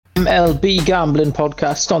MLB Gambling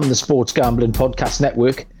Podcast on the Sports Gambling Podcast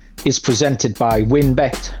Network is presented by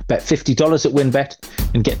WynnBET. Bet $50 at WynnBET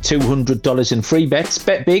and get $200 in free bets.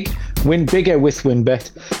 Bet big, win bigger with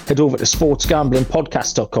WynnBET. Head over to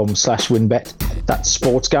sportsgamblingpodcast.com/WynnBET. That's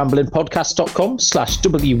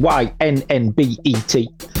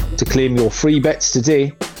sportsgamblingpodcast.com/WYNNBET to claim your free bets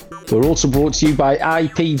today. We're also brought to you by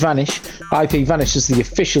IPVanish. IPVanish is the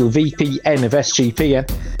official VPN of SGPN,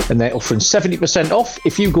 and they're offering 70% off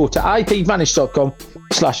if you go to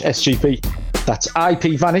ipvanish.com/SGP. That's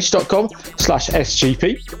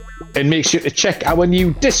ipvanish.com/SGP. And make sure to check our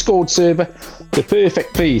new Discord server, the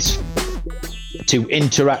perfect place to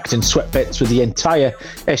interact and sweat bets with the entire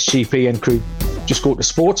SGPN crew. Just go to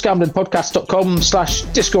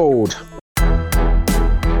sportsgamblingpodcast.com/Discord.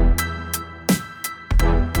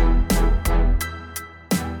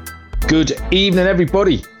 Good evening,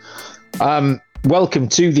 everybody. Welcome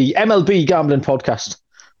to the MLB Gambling Podcast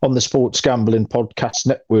on the Sports Gambling Podcast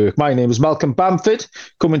Network. My name is Malcolm Bamford,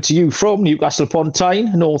 coming to you from Newcastle upon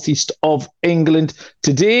Tyne, northeast of England.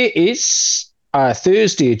 Today is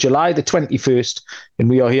Thursday, July the 21st, and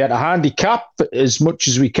we are here to handicap as much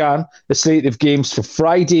as we can the slate of games for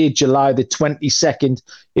Friday, July the 22nd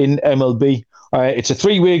in MLB. It's a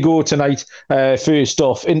three-way go tonight. First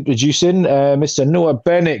off, introducing Mr. Noah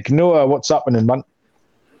Bennick. Noah, what's happening, man?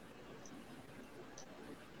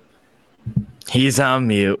 He's on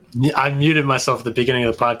mute. I muted myself at the beginning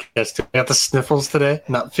of the podcast. I got the sniffles today.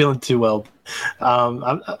 Not feeling too well.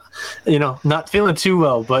 Not feeling too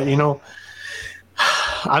well, but,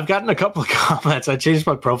 I've gotten a couple of comments. I changed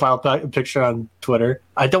my profile picture on Twitter.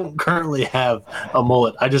 I don't currently have a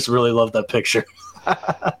mullet. I just really love that picture.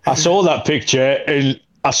 I saw that picture and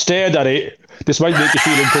I stared at it. This might make you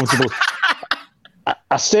feel uncomfortable.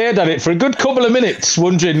 I stared at it for a good couple of minutes,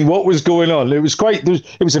 wondering what was going on. It was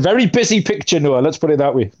a very busy picture, Noah. Let's put it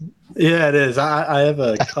that way. Yeah, it is. I have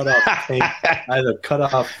a cutoff tank. I have a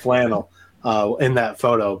cutoff flannel in that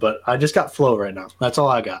photo, but I just got flow right now. That's all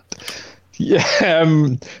I got. Yeah,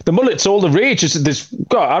 the mullet's all the rage.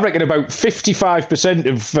 I reckon about 55%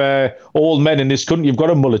 of all men in this country have got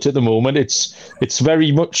a mullet at the moment. It's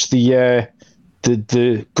very much the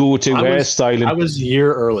go-to hairstyle. I was a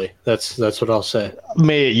year early. That's what I'll say.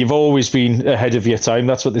 Mate, you've always been ahead of your time.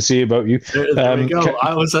 That's what they say about you. There you go.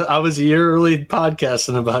 I was a year early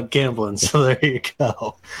podcasting about gambling, so there you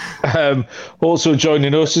go. Also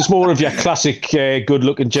joining us is more of your classic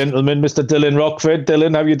good-looking gentleman, Mr. Dylan Rockford.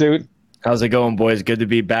 Dylan, how you doing? How's it going, boys? Good to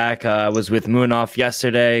be back. I was with Moon Off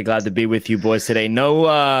yesterday. Glad to be with you boys today. No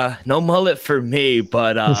mullet for me,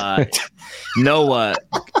 but I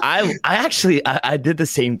did the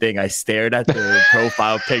same thing. I stared at the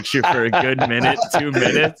profile picture for a good minute, 2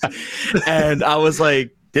 minutes, and I was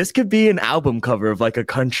like, this could be an album cover of like a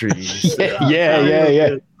country.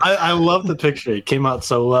 Yeah. I love the picture. It came out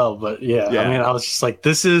so well, but yeah. I mean, I was just like,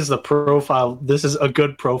 this is the profile. This is a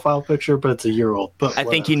good profile picture, but it's a year old. But I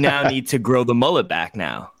think you now need to grow the mullet back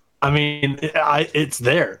now. I mean, it's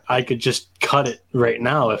there. I could just cut it right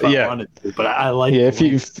now if I wanted to, but I like it.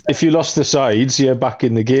 If you lost the sides, you're back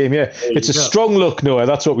in the game. Yeah, it's a strong look, Noah.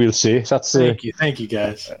 That's what we'll say. Thank you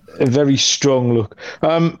guys. A very strong look.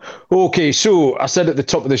 Okay, so I said at the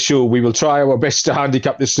top of the show, we will try our best to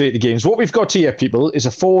handicap the slate of games. What we've got here, people, is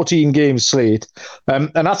a 14-game slate,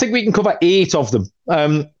 and I think we can cover 8 of them.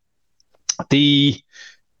 The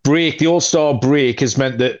All-Star break has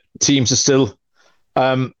meant that teams are still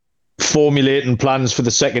formulating plans for the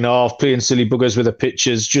second half, playing silly buggers with the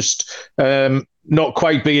pitchers, just not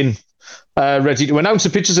quite being ready to announce the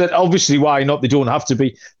pitchers. Obviously, why not? They don't have to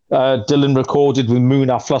be. Dylan recorded with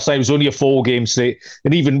Moonaf last night. It was only a 4-game slate,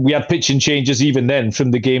 and even we had pitching changes even then from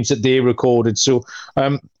the games that they recorded. So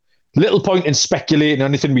little point in speculating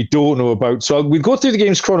on anything we don't know about. So we'll go through the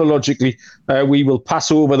games chronologically. We will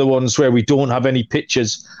pass over the ones where we don't have any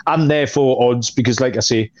pitchers and therefore odds, because like I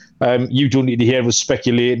say, you don't need to hear us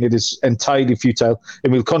speculating. It is entirely futile.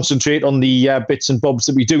 And we'll concentrate on the bits and bobs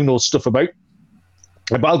that we do know stuff about.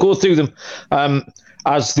 But I'll go through them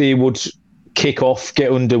as they would kick off,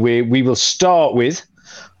 get underway. We will start with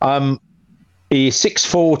a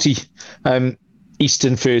 6:40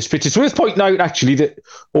 Eastern first pitch. It's worth pointing out, actually, that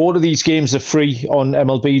all of these games are free on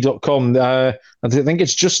MLB.com. I think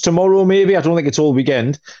it's just tomorrow, maybe. I don't think it's all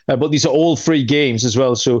weekend. But these are all free games as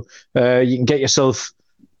well. So you can get yourself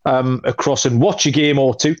across and watch a game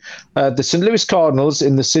or two. The St. Louis Cardinals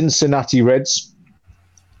in the Cincinnati Reds.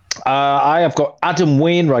 I have got Adam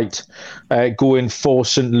Wainwright going for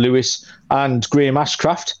St. Louis, and Graham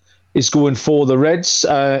Ashcraft is going for the Reds.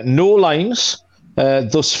 No lines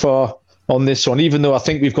thus far on this one, even though I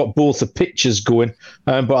think we've got both the pitchers going.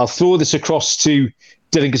 But I'll throw this across to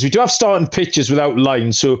Dylan, because we do have starting pitchers without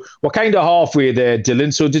lines. So we're kind of halfway there,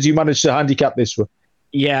 Dylan. So did you manage to handicap this one?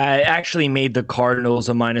 Yeah, I actually made the Cardinals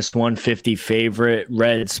a minus 150 favorite.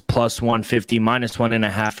 Reds plus 150, minus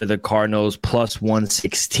 1.5 for the Cardinals, plus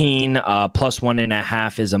 116. Plus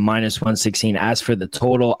 1.5 is a minus 116. As for the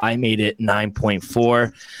total, I made it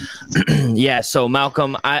 9.4. Yeah, so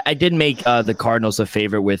Malcolm, I did make the Cardinals a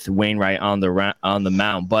favorite with Wainwright on the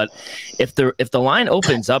mound. But if the line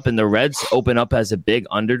opens up and the Reds open up as a big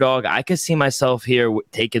underdog, I could see myself here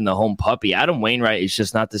taking the home puppy. Adam Wainwright is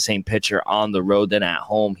just not the same pitcher on the road than at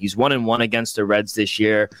home. He's 1-1 against the Reds this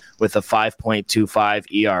year with a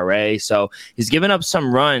 5.25 ERA. So he's given up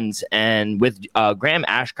some runs. And with Graham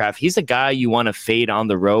Ashcraft, he's a guy you want to fade on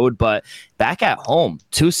the road, but back at home,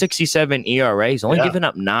 2.67 ERA. He's only given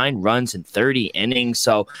up 9 runs in 30 innings.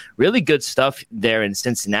 So really good stuff there in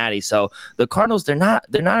Cincinnati. So the Cardinals, they're not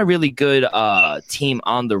a really good team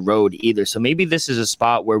on the road either. So maybe this is a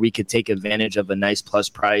spot where we could take advantage of a nice plus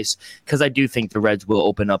price, because I do think the Reds will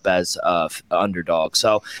open up as underdog.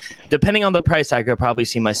 So depending on the price, I could probably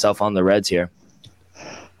see myself on the Reds here.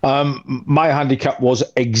 My handicap was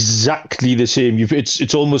exactly the same.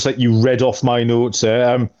 It's almost like you read off my notes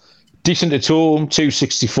there. Decent at home,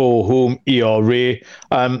 2.64 home ERA.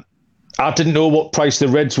 I didn't know what price the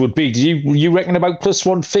Reds would be. Were you reckon about plus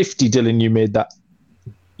 150, Dylan? You made that?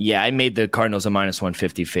 Yeah, I made the Cardinals a minus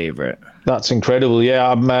 150 favorite. That's incredible. Yeah,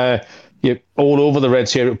 I'm all over the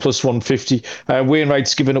Reds here at plus 150.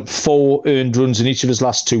 Wainwright's given up 4 earned runs in each of his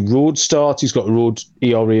last 2 road starts. He's got a road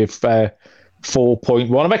ERA of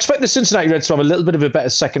 4.1. I'm expecting the Cincinnati Reds to have a little bit of a better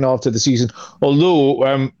second half to the season,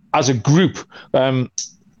 although as a group,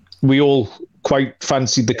 we all quite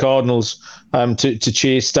fancied the Cardinals to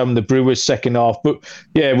chase down the Brewers second half. But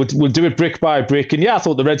yeah, we'll do it brick by brick. And yeah, I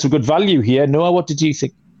thought the Reds were good value here. Noah, what did you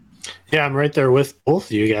think? Yeah, I'm right there with both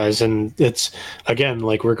of you guys. And it's, again,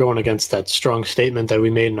 like we're going against that strong statement that we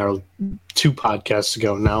made in our 2 podcasts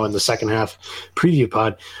ago now in the second half preview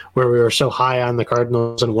pod, where we were so high on the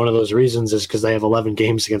Cardinals. And one of those reasons is because they have 11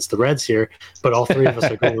 games against the Reds here, but all 3 of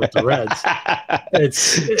us are going with the Reds.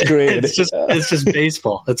 It's great. It's just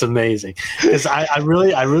baseball. It's amazing. Because I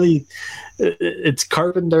really, it's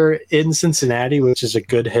Carpenter in Cincinnati, which is a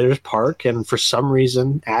good hitter's park, and for some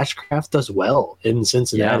reason Ashcraft does well in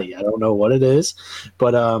Cincinnati. Yeah. I don't know what it is,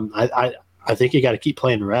 but I think you got to keep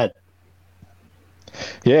playing red.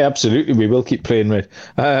 Yeah, absolutely. We will keep playing red.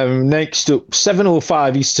 Next up,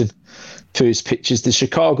 7:05 Eastern. First pitch is the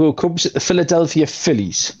Chicago Cubs at the Philadelphia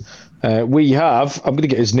Phillies. We have, I'm going to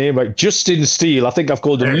get his name right, Justin Steele. I think I've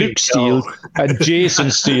called him Luke Steele and Jason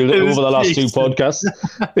Steele over the last 2 podcasts.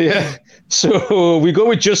 Yeah. So we go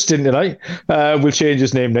with Justin tonight. We'll change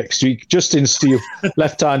his name next week. Justin Steele,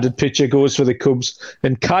 left-handed pitcher, goes for the Cubs.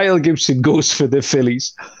 And Kyle Gibson goes for the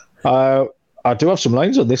Phillies. I do have some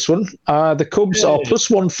lines on this one. The Cubs are plus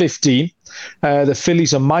 115. The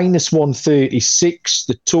Phillies are minus 136.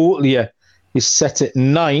 The total here is set at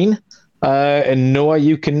 9. And Noah,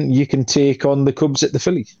 you can take on the Cubs at the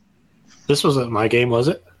Phillies. This wasn't my game, was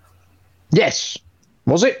it? Yes.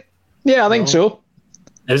 Was it? Yeah, I think so.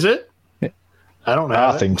 Is it? Yeah. I don't know.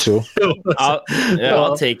 I think so.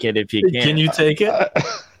 I'll take it if you can. Can you take it?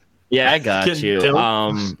 Yeah, I got you.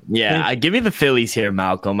 I give me the Phillies here,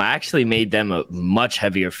 Malcolm. I actually made them a much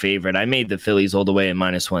heavier favorite. I made the Phillies all the way at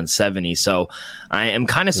minus 170. So I am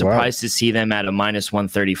kind of surprised to see them at a minus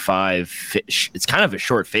 135. It's kind of a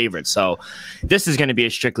short favorite. So this is going to be a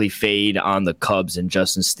strictly fade on the Cubs and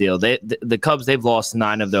Justin Steele. The Cubs, they've lost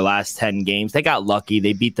 9 of their last 10 games. They got lucky.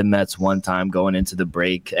 They beat the Mets one time going into the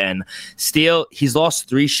break. And Steele, he's lost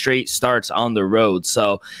 3 straight starts on the road.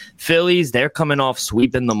 So Phillies, they're coming off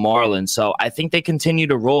sweeping the Marlins. So I think they continue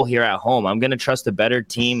to roll here at home. I'm going to trust a better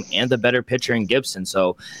team and the better pitcher in Gibson.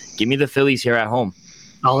 So give me the Phillies here at home.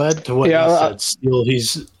 I'll add to what you said. Steele,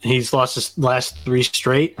 he's lost his last 3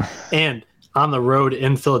 straight. And on the road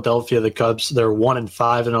in Philadelphia, the Cubs, they're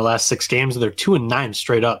 1-5 in their last 6 games. They're 2-9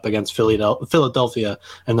 straight up against Philadelphia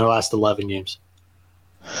in their last 11 games.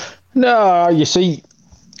 No, you see,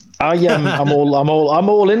 I'm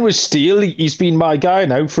all in with Steele. He's been my guy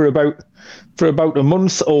now for about a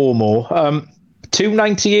month or more.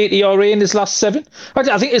 2.98 ERA in his last 7.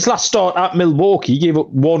 I think his last start at Milwaukee, he gave up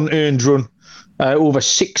 1 earned run over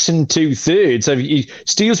 6 2/3.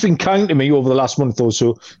 Steele's been kind to me over the last month or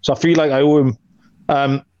so, so I feel like I owe him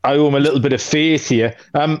a little bit of faith here.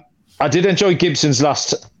 I did enjoy Gibson's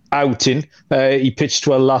last outing. He pitched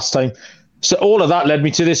well last time, so all of that led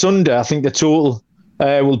me to this under. I think the total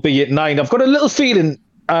will be at 9. I've got a little feeling,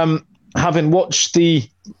 having watched the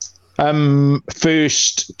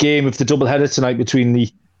first game of the doubleheader tonight between the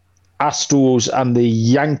Astros and the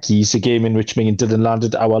Yankees, a game in which me and Dylan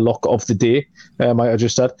landed our lock of the day, might I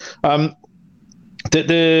just add.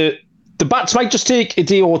 The bats might just take a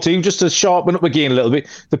day or two just to sharpen up again a little bit.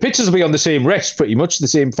 The pitchers will be on the same rest, pretty much the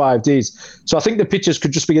same 5 days. So I think the pitchers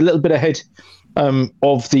could just be a little bit ahead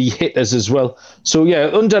of the hitters as well. So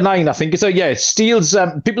yeah, under 9, I think. Steele's,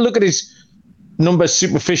 people look at his numbers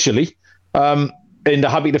superficially and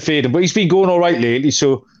are happy to fade him, but he's been going all right lately.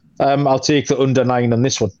 So I'll take the under 9 on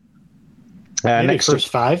this one. Next first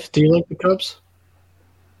 5. Do you like the Cubs?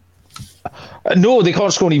 No, they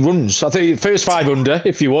can't score any runs. I think first 5 under,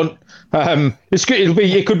 if you want.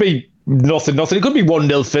 It could be nothing. It could be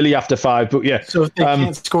 1-0 Philly after 5, but yeah. So if they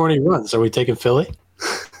can't score any runs, are we taking Philly?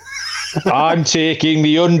 I'm taking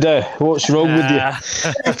the under. What's wrong with you?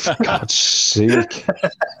 For God's sake.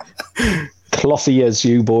 Clothy as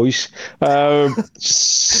you boys.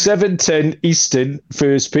 7:10 Eastern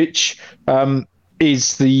first pitch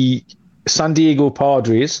is the San Diego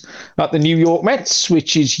Padres at the New York Mets,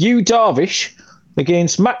 which is Yu Darvish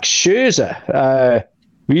against Max Scherzer.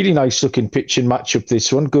 Really nice looking pitching matchup,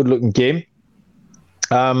 this one. Good looking game.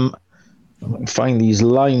 I'll find these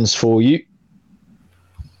lines for you.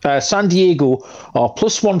 San Diego are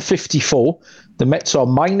plus 154. The Mets are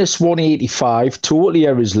minus 185. Total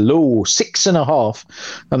errors low, 6.5.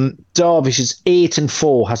 Darvish is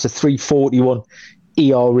 8-4, has a 3.41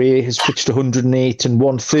 ERA, has pitched 108 and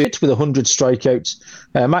 1/3 with 100 strikeouts.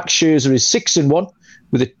 Max Scherzer is 6-1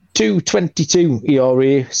 with a 2.22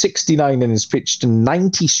 ERA, 69 and has pitched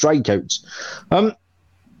 90 strikeouts.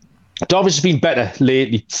 Darvish has been better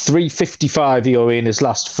lately, 3.55 ERA in his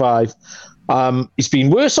last 5. He's been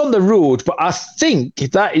worse on the road, but I think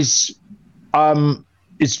that is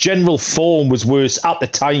his general form was worse at the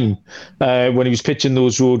time when he was pitching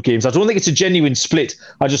those road games. I don't think it's a genuine split.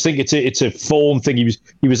 I just think it's a form thing.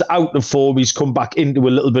 He was out of form. He's come back into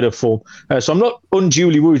a little bit of form. So I'm not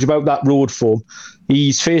unduly worried about that road form.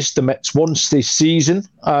 He's faced the Mets once this season,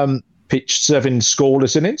 pitched 7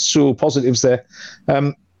 scoreless innings, so positives there.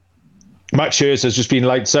 Max Scherzer has just been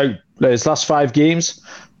lights out. His last 5 games,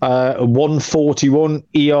 a 1.41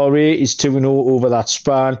 ERA, is 2-0 over that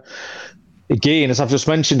span. Again, as I've just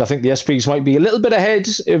mentioned, I think the SPs might be a little bit ahead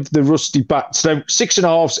of the rusty bats. Now,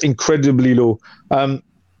 6.5's incredibly low.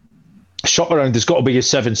 Shop around, there's got to be a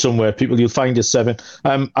 7 somewhere. You'll find a 7.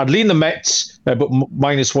 I'd lean the Mets, but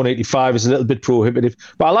minus 185 is a little bit prohibitive.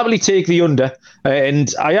 But I'll happily take the under.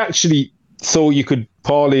 And I actually thought you could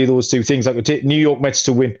parlay those two things. I could take New York Mets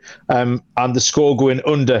to win, and the score going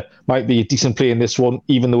under might be a decent play in this one,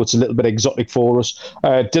 even though it's a little bit exotic for us.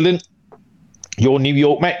 Dylan, your New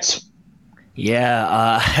York Mets.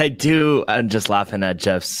 Yeah, I do. I'm just laughing at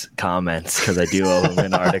Jeff's comments because I do owe him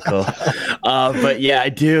an article. But yeah, I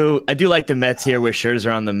do like the Mets here with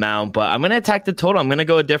Scherzer on the mound, but I'm going to attack the total. I'm going to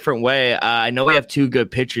go a different way. I know we have 2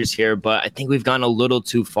 good pitchers here, but I think we've gone a little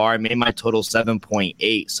too far. I made my total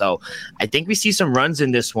 7.8. So I think we see some runs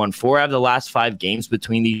in this one. 4 out of the last 5 games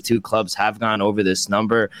between these 2 clubs have gone over this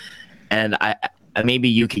number. And maybe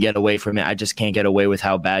you could get away from it. I just can't get away with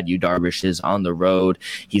how bad Yu Darvish is on the road.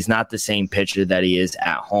 He's not the same pitcher that he is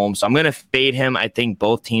at home. So I'm going to fade him. I think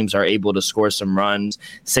both teams are able to score some runs.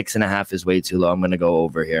 6.5 is way too low. I'm going to go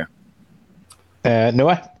over here.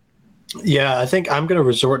 Noah? Yeah, I think I'm going to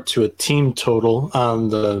resort to a team total on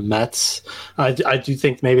the Mets. I do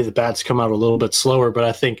think maybe the bats come out a little bit slower, but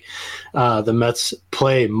I think the Mets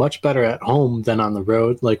play much better at home than on the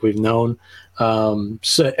road, like we've known. And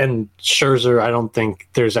Scherzer, I don't think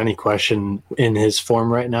there's any question in his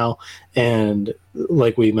form right now. And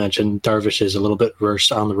like we mentioned, Darvish is a little bit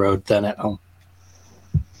worse on the road than at home.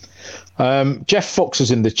 Jeff Fox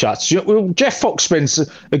is in the chat. Jeff Fox spends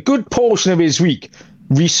a good portion of his week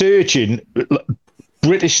researching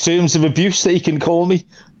British terms of abuse that he can call me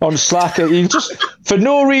on Slack. He just, for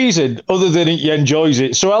no reason other than he enjoys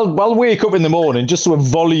it. So I'll wake up in the morning just to a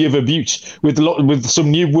volley of abuse with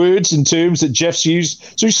some new words and terms that Jeff's used.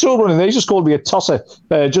 So he's still running there. He just called me a tosser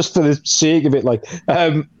just for the sake of it.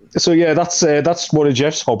 So yeah, that's one of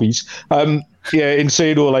Jeff's hobbies.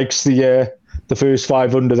 Insano likes the first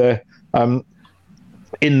 5 under there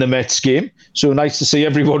in the Mets game. So nice to see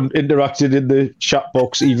everyone interacted in the chat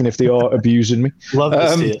box, even if they are abusing me. Love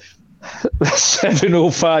to see it.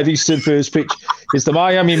 7:05 Eastern first pitch is the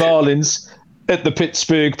Miami Marlins at the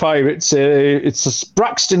Pittsburgh Pirates. It's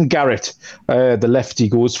Braxton Garrett, the lefty,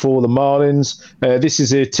 goes for the Marlins. This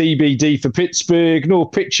is a TBD for Pittsburgh. No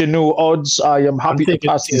pitcher, no odds. I am happy to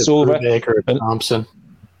pass this over. Brubaker or Thompson.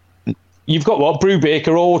 You've got what?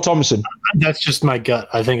 Brubaker or Thompson? That's just my gut.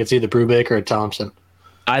 I think it's either Brubaker or Thompson.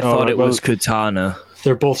 I thought it was Katana.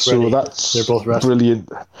 They're both ready. So that's They're both rested. Brilliant.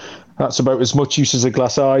 That's about as much use as a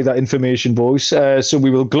glass eye, that information, boys. So we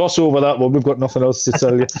will gloss over that one. We've got nothing else to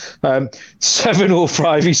tell you.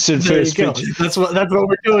 7:05 Eastern first pitch. That's what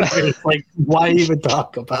we're doing here. It's like, why even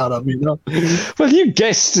talk about them, you know? Well, you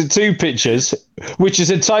guessed 2 pitches, which is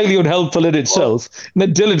entirely unhelpful in itself. And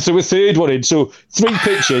then Dylan threw a third one in. So 3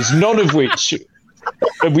 pitches, none of which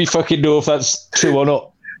we fucking know if that's true or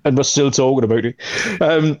not. And we're still talking about it.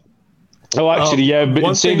 But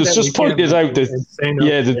Singles just pointed out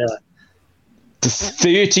that the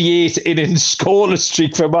 38 innings scoreless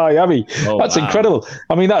streak for Miami. That's incredible.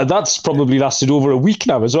 I mean, that's probably lasted over a week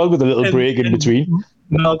now as well, with a little break in between.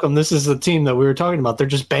 Malcolm, this is the team that we were talking about. They're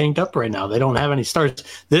just banged up right now. They don't have any starts.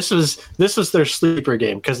 This was their sleeper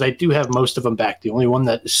game because they do have most of them back. The only one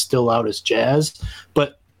that is still out is Jazz.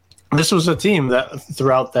 But this was a team that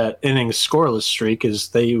throughout that innings scoreless streak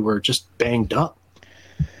they were just banged up.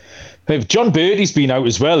 John Bertie's been out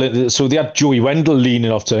as well, so they had Joey Wendell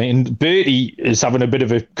leaning off tonight, and Bertie is having a bit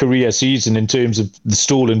of a career season in terms of the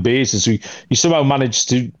stolen bases. He somehow managed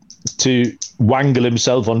to wangle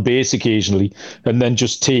himself on base occasionally and then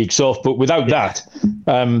just takes off. But without that,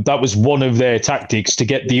 that was one of their tactics to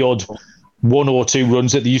get the odd 1 or 2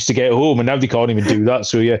 runs that they used to get at home, and now they can't even do that.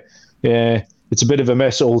 So yeah, it's a bit of a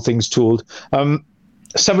mess, all things told.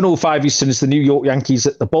 7:05 Eastern is the New York Yankees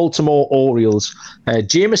at the Baltimore Orioles.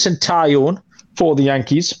 Jameson Taillon for the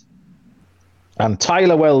Yankees, and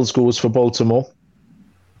Tyler Wells goes for Baltimore.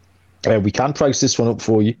 We can price this one up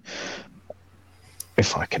for you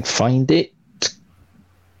if I can find it.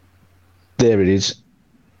 There it is.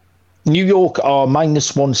 New York are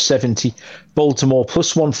 -170, Baltimore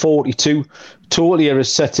 +142. Tolia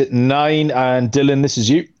is set at 9, and Dylan, this is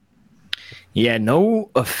you. Yeah, no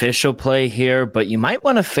official play here, but you might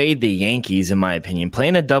want to fade the Yankees, in my opinion.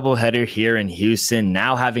 Playing a doubleheader here in Houston,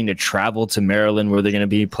 now having to travel to Maryland where they're going to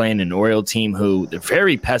be playing an Oriole team who they're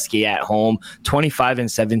very pesky at home,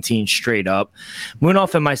 25-17 straight up.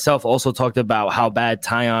 Munaf and myself also talked about how bad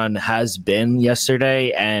Taillon has been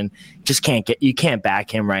yesterday, and you can't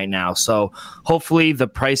back him right now. So hopefully the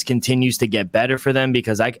price continues to get better for them,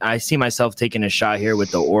 because I see myself taking a shot here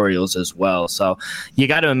with the Orioles as well. So you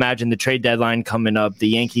got to imagine the trade deadline coming up. The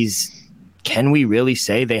Yankees, can we really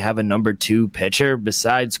say they have a number 2 pitcher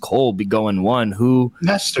besides Cole be going 1? Who?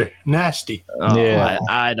 Nasty. Oh, yeah.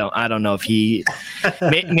 I don't know if he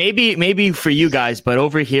maybe for you guys, but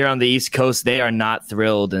over here on the East Coast, they are not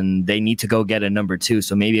thrilled and they need to go get a number 2.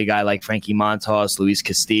 So maybe a guy like Frankie Montas, Luis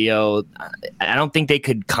Castillo. I don't think they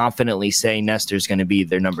could confidently say Nestor's going to be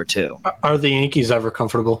their number 2. Are the Yankees ever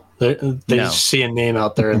comfortable? They no. See a name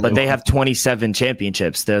out there, but they have 27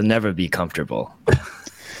 championships. They'll never be comfortable.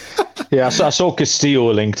 Yeah, I saw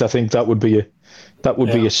Castillo linked. I think that would be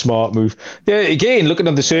a smart move. Yeah, again, looking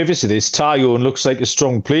on the surface of this, Taillon looks like a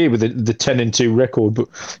strong player with the 10-2 record, but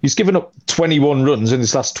he's given up 21 runs in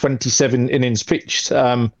his last 27 innings pitched.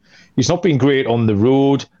 He's not been great on the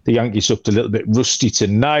road. The Yankees looked a little bit rusty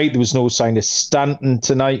tonight. There was no sign of Stanton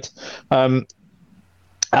tonight.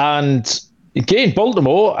 And again,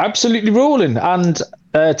 Baltimore absolutely rolling. And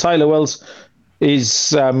Tyler Wells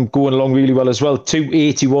is going along really well as well.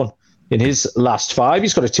 281 in his last 5.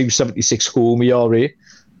 He's got a 276 home ERA.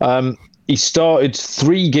 He started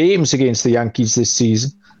 3 games against the Yankees this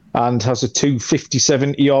season and has a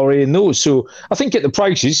 257 ERA in those. So I think at the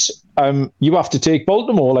prices, you have to take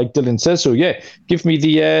Baltimore, like Dylan says. So yeah, give me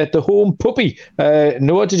the home puppy.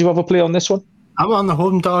 Noah, did you have a play on this one? I'm on the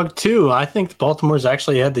home dog too. I think Baltimore's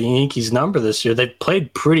actually had the Yankees number this year. They've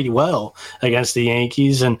played pretty well against the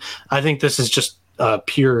Yankees, and I think this is just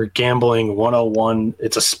pure gambling 101.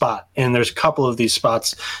 It's a spot, and there's a couple of these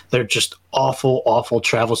spots. They're just awful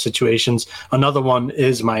travel situations. Another one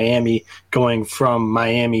is Miami, going from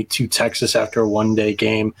Miami to Texas after a one-day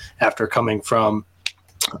game, after coming from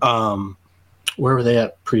where were they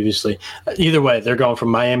at previously? Either way, they're going from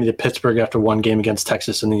Miami to Pittsburgh after one game against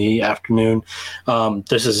Texas in the afternoon.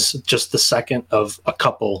 This is just the second of a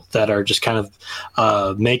couple that are just kind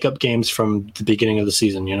of makeup games from the beginning of the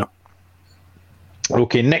season, you know?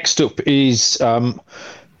 Okay, next up is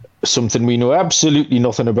something we know absolutely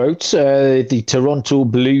nothing about. The Toronto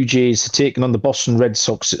Blue Jays are taking on the Boston Red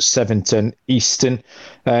Sox at 7:10 Eastern.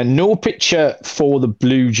 No pitcher for the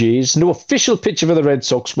Blue Jays. No official pitcher for the Red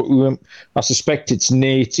Sox, but I suspect it's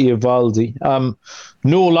Nate Eovaldi.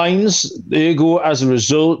 No lines, ergo as a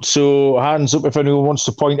result. So hands up if anyone wants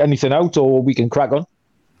to point anything out, or we can crack on.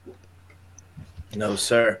 No,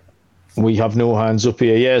 sir. We have no hands up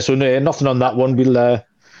here. Yeah, so no, nothing on that one.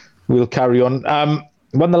 We'll carry on.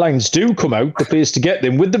 When the lines do come out, the place to get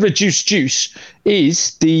them with the reduced juice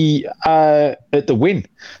is at the Win,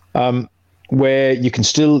 where you can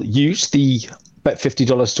still use the bet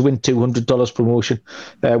 $50 to win $200 promotion,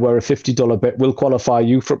 where a $50 bet will qualify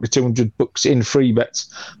you for up to $200 in free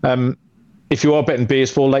bets. If you are betting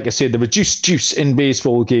baseball, like I said, the reduced juice in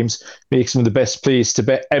baseball games makes them the best place to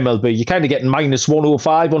bet MLB. You're kind of getting minus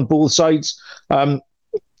 105 on both sides.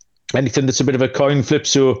 Anything that's a bit of a coin flip,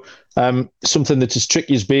 so something that's as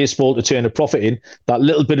tricky as baseball to turn a profit in, that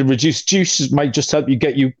little bit of reduced juice might just help you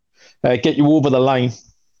get you over the line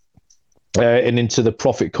and into the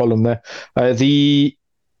profit column there. The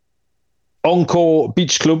Encore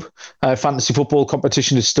Beach Club fantasy football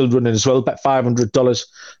competition is still running as well. Bet $500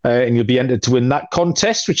 and you'll be entered to win that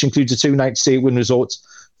contest, which includes a 2-night stay at Wynn Resorts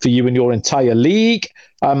for you and your entire league.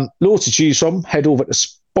 Loads to choose from. Head over to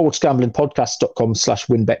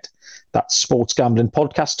sportsgamblingpodcast.com/winbet. That's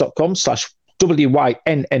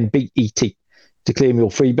sportsgamblingpodcast.com/WYNNBET to claim your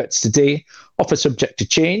free bets today. Offer subject to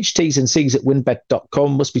change. T's and C's at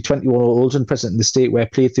winbet.com. Must be 21 or older and present in the state where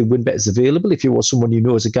playthrough WinBet is available. If you or someone you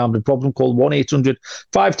know has a gambling problem, call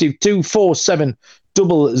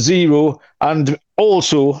 1-800-522-4700. And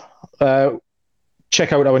also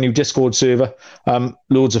check out our new Discord server.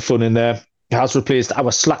 Loads of fun in there. It has replaced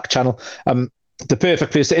our Slack channel. The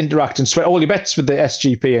perfect place to interact and sweat all your bets with the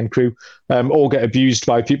SGPN crew, or get abused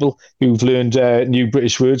by people who've learned new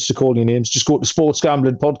British words to call your names. Just go to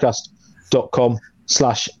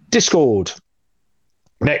sportsgamblingpodcast.com/Discord.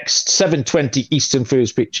 Next, 7:20 Eastern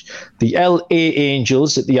first pitch. The LA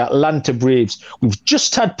Angels at the Atlanta Braves. We've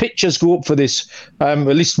just had pictures go up for this, at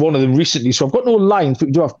least one of them recently. So I've got no lines, but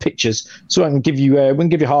we do have pictures. So I can give you, we can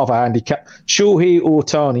give you half a handicap. Shohei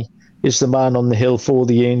Ohtani is the man on the hill for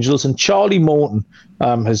the Angels, and Charlie Morton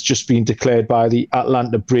has just been declared by the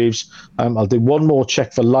Atlanta Braves. I'll do one more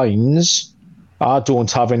check for lines. I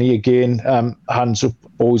don't have any. Again, hands up,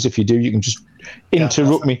 boys. If you do, you can just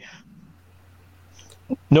interrupt me.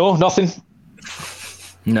 No, nothing.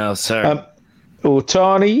 No, sir.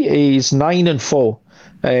 Ohtani is 9-4,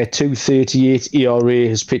 2.38 ERA,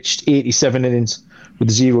 has pitched 87 innings with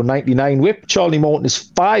a 0.99 whip. Charlie Morton is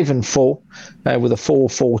 5-4 with a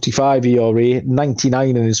 4.45 ERA,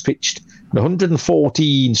 99 innings pitched, and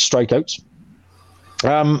 114 strikeouts.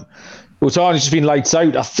 Ohtani's just been lights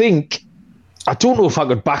out. I don't know if I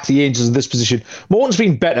could back the Angels in this position. Morton's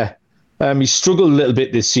been better. He's struggled a little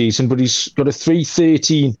bit this season, but he's got a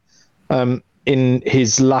 3.13 in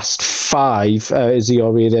his last 5. His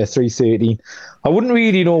ERA there, 3.13. I wouldn't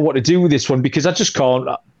really know what to do with this one because I just can't.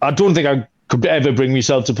 I don't think I could ever bring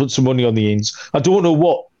myself to put some money on the Angels. I don't know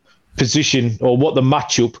what position or what the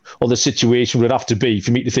matchup or the situation would have to be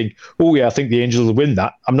for me to think, oh yeah, I think the Angels will win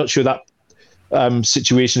that. I'm not sure that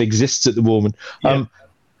situation exists at the moment. Yeah.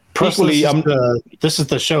 Equally, this is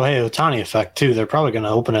the Shohei Ohtani effect too. They're probably going to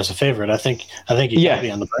open as a favorite. I think you got to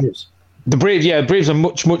be on the Braves. The Braves are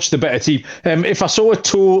much the better team. If I saw a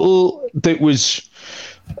total that was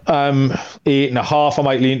 8.5, I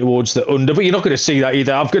might lean towards the under, but you're not going to see that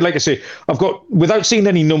either. I've got without seeing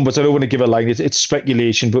any numbers, I don't want to give a line. It's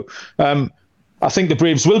speculation, but I think the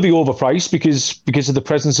Braves will be overpriced because of the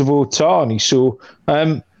presence of Ohtani. So,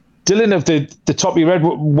 Dylan, of the top you read,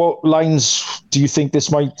 what lines do you think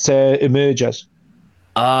this might emerge as?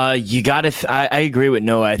 You got to. I agree with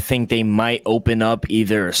Noah. I think they might open up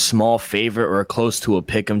either a small favorite or close to a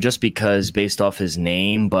pick'em, just because based off his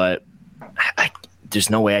name. But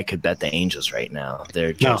there's no way I could bet the Angels right now.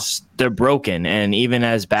 They're broken, and even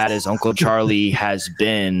as bad as Uncle Charlie has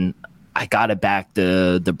been, I gotta back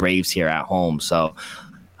the Braves here at home. So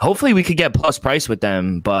hopefully we could get plus price with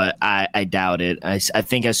them, but I doubt it. I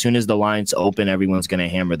think as soon as the lines open, everyone's gonna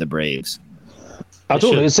hammer the Braves. I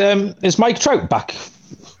don't know. Is Mike Trout back?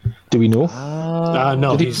 Do we know?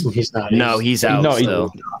 No, he's not. No, he's out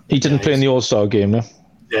still. He didn't play in the All-Star game, no?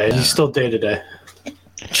 Yeah, he's still day-to-day.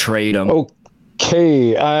 Trade him.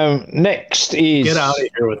 Okay, next is... Get out of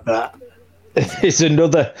here with that. It's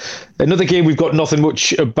another game we've got nothing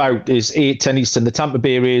much about. Is 8:10 Eastern, the Tampa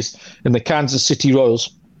Bay Rays and the Kansas City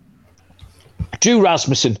Royals. Drew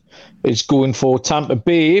Rasmussen is going for Tampa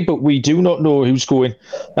Bay, but we do not know who's going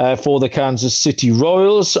for the Kansas City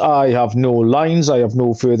Royals. I have no lines. I have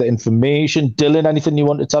no further information. Dylan, anything you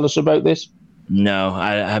want to tell us about this? No,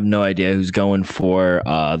 I have no idea who's going for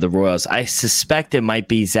the Royals. I suspect it might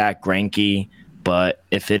be Zach Greinke, but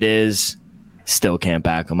if it is, still can't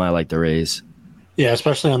back him. I like the Rays. Yeah,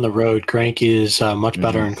 especially on the road. Greinke is much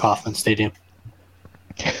better in Kauffman Stadium.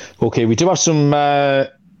 Okay, we do have some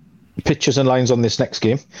pictures and lines on this next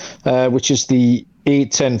game, which is the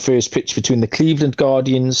 8:10 first pitch between the Cleveland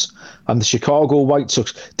Guardians and the Chicago White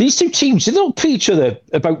Sox. These two teams, they don't play each other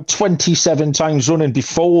about 27 times running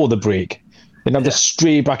before the break. and have to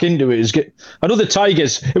stray back into it. I know the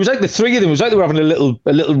Tigers. It was like the three of them. It was like they were having a little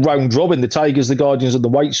round robin. The Tigers, the Guardians, and the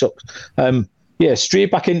White Sox.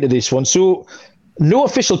 Straight back into this one. So no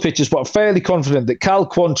official pitches, but I'm fairly confident that Cal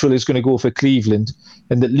Quantrill is going to go for Cleveland,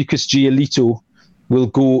 and that Lucas Giolito will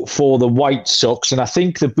go for the White Sox. And I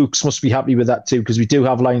think the books must be happy with that too, because we do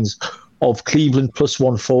have lines of Cleveland plus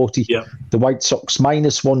 140, the White Sox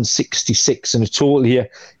minus 166, and the total here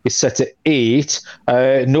is set at 8.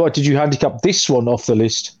 Noah, did you handicap this one off the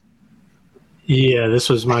list? Yeah, this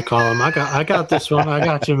was my column. I got this one. I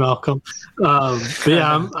got you, Malcolm. But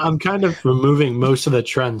yeah, I'm kind of removing most of the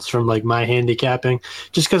trends from like my handicapping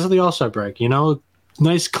just because of the All-Star break.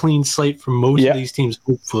 Nice clean slate for most of these teams,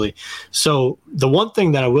 hopefully. So the one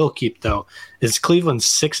thing that I will keep though is Cleveland's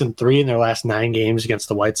 6-3 in their last 9 games against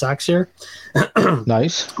the White Sox here.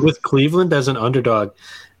 Nice. With Cleveland as an underdog,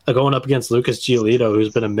 going up against Lucas Giolito,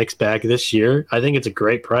 who's been a mixed bag this year, I think it's a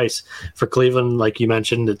great price for Cleveland. Like you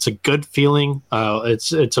mentioned, it's a good feeling.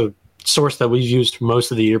 It's a source that we've used for most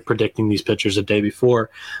of the year predicting these pitchers a day before.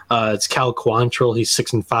 It's Cal Quantrill. He's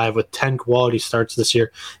 6-5 with 10 quality starts this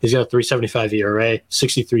year. He's got a 3.75 ERA,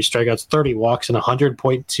 63 strikeouts, 30 walks, and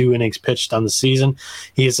 100.2 innings pitched on the season.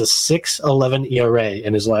 He has a 6.11 ERA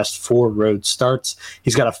in his last 4 road starts.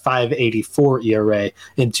 He's got a 5.84 ERA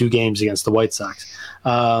in 2 games against the White Sox.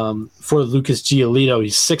 For Lucas Giolito,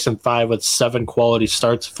 he's 6-5 with 7 quality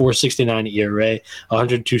starts, 4.69 ERA,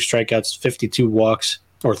 102 strikeouts, 52 walks,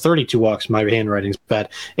 or 32 walks. My handwriting's bad.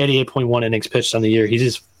 88.1 innings pitched on the year. He's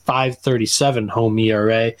his 5.37 home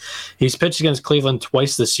ERA. He's pitched against Cleveland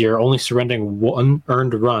twice this year, only surrendering 1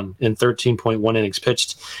 earned run in 13.1 innings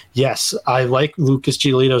pitched. Yes, I like Lucas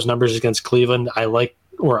Giolito's numbers against Cleveland. I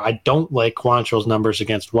don't like Quantrill's numbers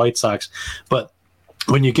against White Sox, but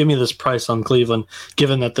when you give me this price on Cleveland,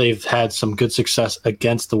 given that they've had some good success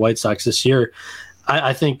against the White Sox this year,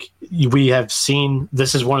 I think we have seen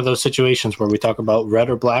this is one of those situations where we talk about red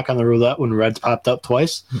or black on the roulette. When red's popped up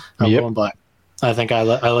twice, I'm going black. I think I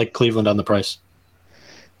like Cleveland on the price.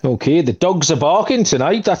 Okay, the dogs are barking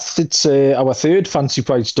tonight. It's our third fancy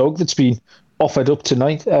price dog that's been offered up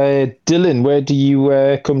tonight. Dylan, where do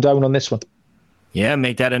you come down on this one? Yeah,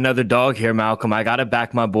 make that another dog here, Malcolm. I got to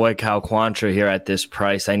back my boy Cal Quantrill here at this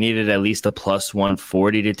price. I needed at least a plus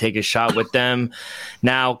 140 to take a shot with them.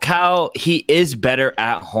 Now, Cal, he is better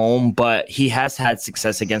at home, but he has had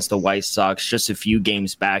success against the White Sox just a few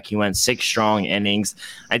games back. He went 6 strong innings.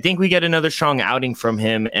 I think we get another strong outing from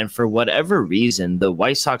him, and for whatever reason, the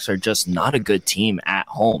White Sox are just not a good team at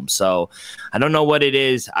home. So I don't know what it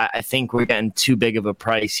is. I think we're getting too big of a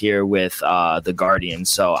price here with the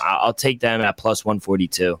Guardians. So I'll take them at plus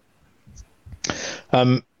 142.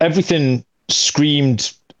 Everything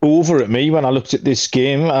screamed over at me when I looked at this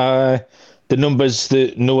game. The numbers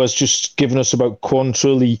that Noah's just given us about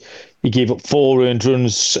Quantrill, he gave up 4 earned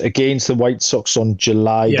runs against the White Sox on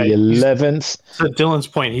July the 11th. To Dylan's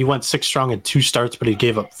point, he went 6 strong in 2 starts, but he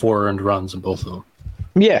gave up 4 earned runs in both of them.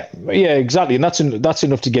 Yeah, exactly, and that's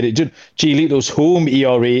enough to get it done. Giolito's home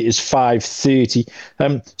ERA is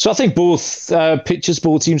 5.30, so I think both pitchers,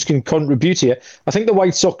 both teams can contribute here. I think the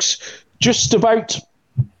White Sox just about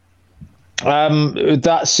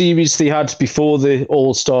that series they had before the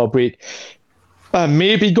All-Star break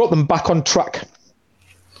maybe got them back on track,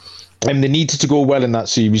 and they needed to go well in that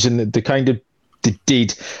series, and they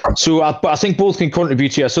did. So I think both can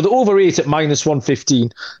contribute here. So the over 8 at minus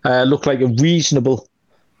 115 look like a reasonable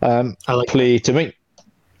play to me.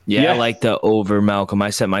 Yeah, I like the over, Malcolm. I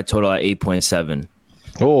set my total at 8.7.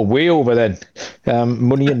 Oh, way over then.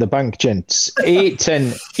 Money in the bank, gents.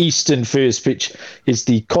 8:10 Eastern first pitch is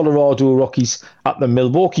the Colorado Rockies at the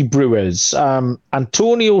Milwaukee Brewers.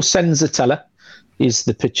 Antonio Senzatella is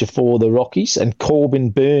the pitcher for the Rockies, and Corbin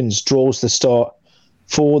Burns draws the start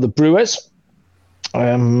for the Brewers.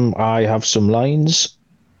 I have some lines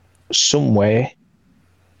somewhere.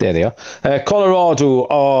 There they are. Colorado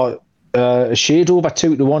are a shade over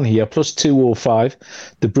 2-1 here, plus 205.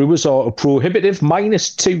 The Brewers are a prohibitive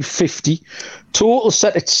minus 250. Total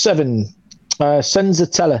set at 7.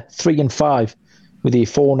 Senzatella 3-5 with a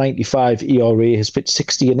 4.95 ERA, has pitched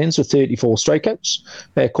 60 innings with 34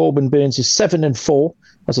 strikeouts. Corbin Burns is 7-4.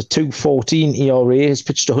 Has a 2.14 ERA, has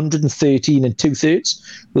pitched 113 2/3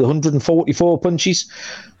 with 144 punches.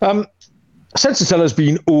 Senzatella's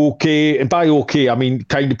been okay, and by okay, I mean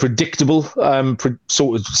kind of predictable,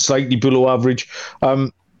 sort of slightly below average.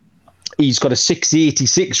 He's got a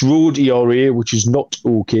 6.86 road ERA, which is not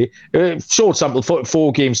okay. Short sample,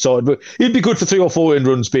 4 games started, but he'd be good for 3 or 4 in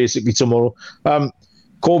runs basically tomorrow.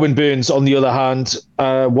 Corbin Burns, on the other hand,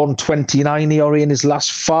 1.29 ERA in his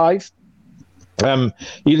last 5.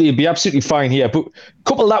 He'll be absolutely fine here. But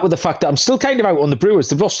couple that with the fact that I'm still kind of out on the Brewers.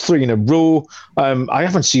 They've lost 3 in a row. I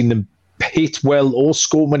haven't seen them hit well or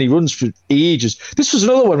score many runs for ages. This was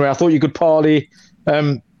another one where I thought you could parlay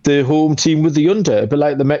the home team with the under, a bit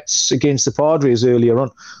like the Mets against the Padres earlier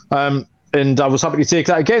on. And I was happy to take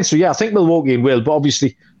that again. So, yeah, I think Milwaukee will, but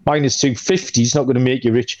obviously minus 250 is not going to make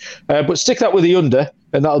you rich. But stick that with the under,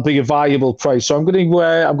 and that'll be a viable price. So I'm going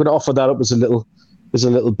to offer that up as a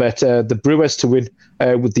little bet. The Brewers to win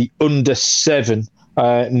with the under 7.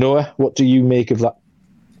 Noah, what do you make of that?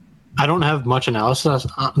 I don't have much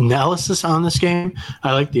analysis on this game.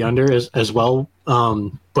 I like the under as well.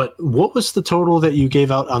 But what was the total that you gave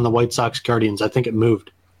out on the White Sox Guardians? I think it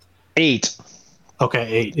moved. 8. Okay,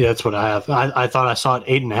 8. Yeah, that's what I have. I thought I saw it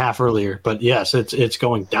 8.5 earlier, but yes, it's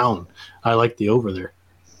going down. I like the over there.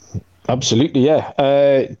 Absolutely, yeah.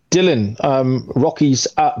 Dylan, Rockies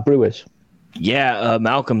at Brewers. Yeah,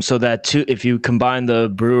 Malcolm. So that if you combine the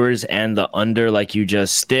Brewers and the under like you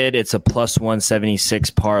just did, it's a plus 176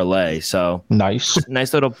 parlay. So nice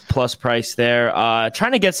little plus price there.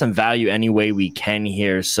 Trying to get some value any way we can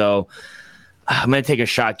here. So I'm going to take a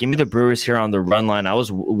shot. Give me the Brewers here on the run line. I was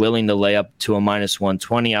willing to lay up to a minus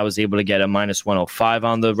 120. I was able to get a minus 105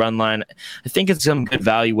 on the run line. I think it's some good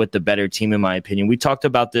value with the better team, in my opinion. We talked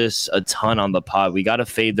about this a ton on the pod. We got to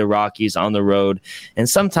fade the Rockies on the road, and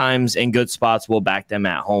sometimes in good spots we'll back them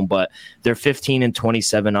at home, but they're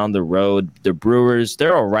 15-27 on the road. The Brewers,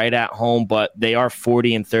 they're all right at home, but they are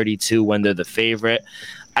 40-32 when they're the favorite.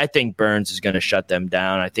 I think Burns is going to shut them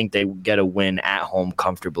down. I think they get a win at home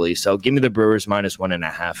comfortably. So give me the Brewers minus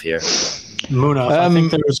 1.5 here. Munaf, I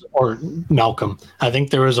think there was, or Malcolm, I think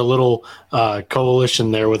there was a little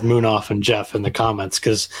coalition there with Munaf and Jeff in the comments,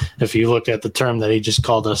 because if you look at the term that he just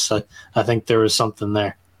called us, I think there was something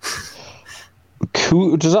there.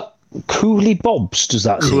 Cooley Bobs? Does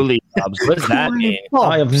that Cooley Bobs? What does that mean?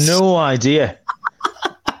 I have no idea.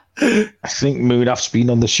 I think Munaf's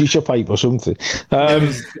been on the shisha pipe or something.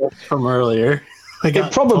 From earlier.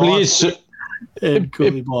 It probably is. It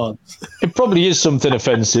probably is something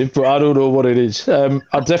offensive, but I don't know what it is.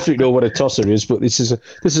 I definitely know what a tosser is, but this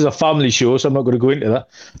is a family show, so I'm not going to go into that.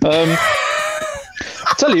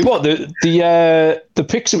 I'll tell you what, the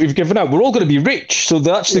picks that we've given out, we're all going to be rich, so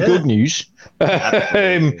that's the good news.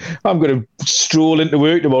 I'm going to stroll into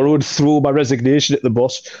work tomorrow and throw my resignation at the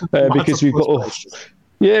boss because we've got.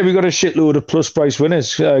 We've got a shitload of plus price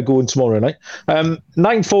winners going tomorrow night.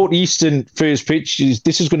 9:40 Eastern first pitch.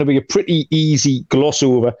 This is going to be a pretty easy gloss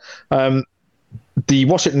over. The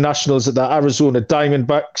Washington Nationals at the Arizona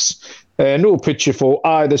Diamondbacks. No pitcher for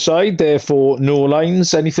either side, therefore no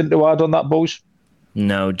lines. Anything to add on that, boys?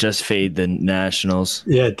 No, just fade the Nationals.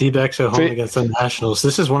 Yeah, D-backs at home against the Nationals.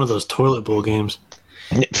 This is one of those toilet bowl games.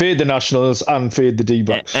 Fade the Nationals and fade the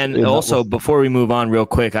D-backs. And also, before we move on real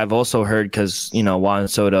quick, I've also heard, because, Juan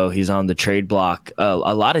Soto, he's on the trade block. A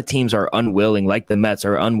lot of teams are unwilling, like the Mets,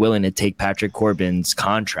 are unwilling to take Patrick Corbin's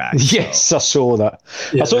contract. Yes, so. I saw that.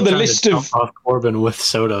 Yeah, I saw the list of off Corbin with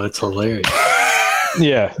Soto. It's hilarious.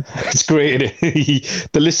 Yeah, it's great.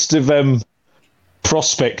 The list of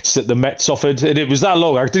prospects that the Mets offered, and it was that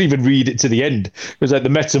long I didn't even read it to the end. It was like the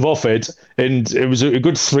Mets have offered, and it was a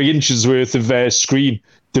good 3 inches worth of screen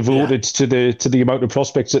devoted to the amount of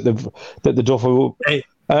prospects that the offer. Hey,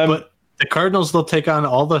 but the Cardinals, they'll take on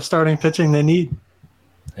all the starting pitching they need.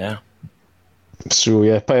 Yeah. So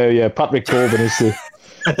Patrick Corbin is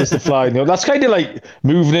the fly. That's kind of like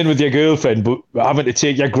moving in with your girlfriend, but having to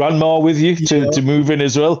take your grandma with you to move in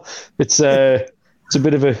as well. It's a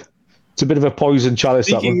bit of a poison chalice.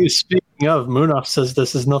 Speaking of, Munaf says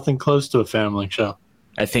this is nothing close to a family show.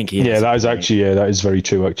 I think he is. Yeah, that is actually, that is very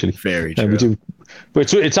true, actually. Very true. We do,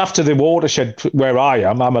 but it's after the watershed where I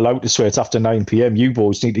am. I'm allowed to swear it's after 9 p.m. You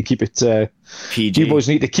boys need to keep it PG. You boys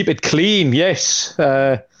need to keep it clean, yes.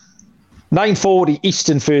 9:40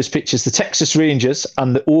 Eastern first pitch is the Texas Rangers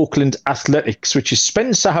and the Oakland Athletics, which is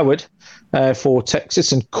Spencer Howard for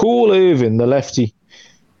Texas and Cole Irvin, the lefty,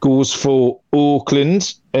 goes for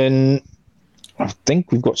Oakland. And I think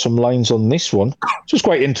we've got some lines on this one. So it's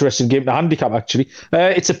quite interesting game to handicap, actually.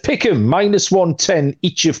 It's a pick'em, minus 110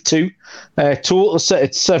 each of 2. Total set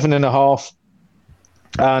at 7.5.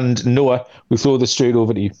 And Noah, we throw this straight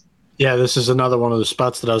over to you. Yeah, this is another one of the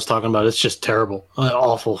spots that I was talking about. It's just terrible,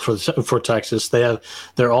 awful for Texas. They have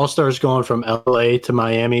their all-stars going from LA to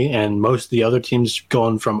Miami, and most of the other teams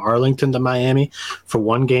going from Arlington to Miami for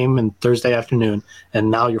one game and Thursday afternoon. And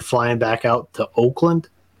now you're flying back out to Oakland.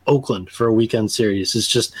 Oakland for a weekend series. It's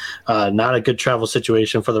just not a good travel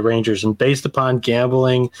situation for the Rangers. And based upon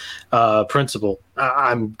gambling principle,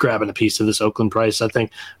 I'm grabbing a piece of this Oakland price. I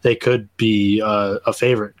think they could be a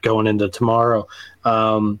favorite going into tomorrow.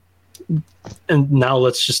 And now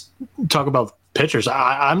let's just talk about pitchers.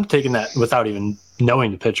 I'm taking that without even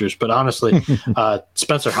knowing the pitchers, but honestly,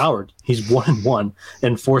 Spencer Howard, he's 1-1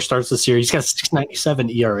 in 4 starts this year. He's got a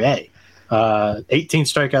 6.97 ERA, 18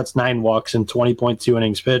 strikeouts, 9 walks, and 20.2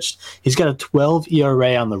 innings pitched. He's got a 12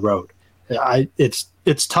 ERA on the road.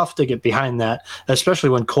 It's tough to get behind that, especially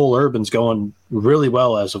when Cole Irvin's going really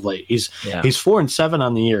well as of late. He's 4-7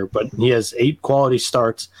 on the year, but he has 8 quality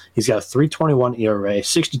starts. He's got a 3.21 ERA,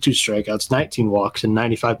 62 strikeouts, 19 walks, and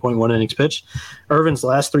 95.1 innings pitched. Irvin's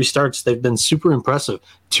last 3 starts, they've been super impressive.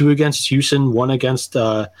 2 against Houston, 1 against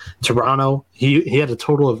Toronto. He had a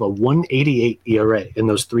total of a 1.88 ERA in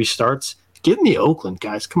those 3 starts. Give me Oakland,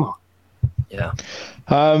 guys. Come on. Yeah.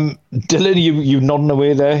 Dylan, you nodding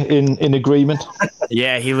away there in agreement?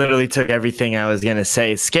 Yeah, he literally took everything I was going to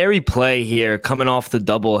say. Scary play here coming off the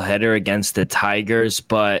doubleheader against the Tigers,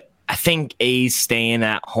 but I think A's staying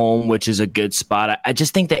at home, which is a good spot. I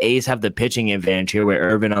just think the A's have the pitching advantage here with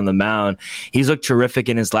Irvin on the mound. He's looked terrific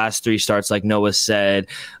in his last 3 starts, like Noah said,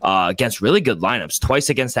 against really good lineups, twice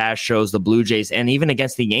against the Astros, the Blue Jays, and even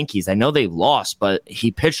against the Yankees. I know they've lost, but he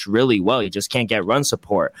pitched really well. He just can't get run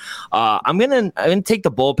support. I'm gonna take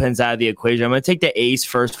the bullpens out of the equation. I'm going to take the A's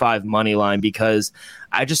first 5 money line because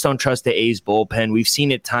I just don't trust the A's bullpen. We've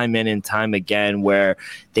seen it time in and time again where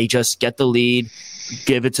they just get the lead,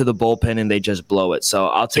 give it to the bullpen, and they just blow it. So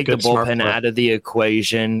I'll take the bullpen out of the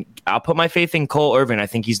equation. I'll put my faith in Cole Irvin. I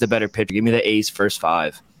think he's the better pitcher. Give me the A's first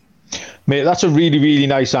 5. Mate, that's a really, really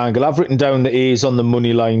nice angle. I've written down the A's on the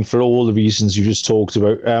money line for all the reasons you just talked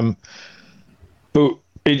about. But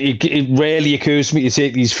it rarely occurs to me to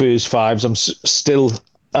take these first 5s. I'm still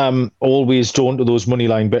always drawn to those money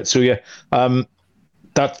line bets. So yeah,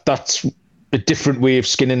 that's a different way of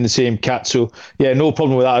skinning the same cat. So yeah, no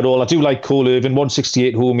problem with that at all. I do like Cole Irvin,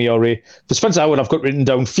 168 home ERA. For Spencer Howard, I've got written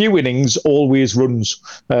down few innings, always runs.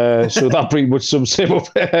 So that pretty much sums him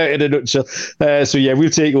up in a nutshell. So yeah, we'll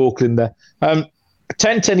take Oakland there.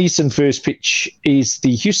 10:10 Eastern first pitch is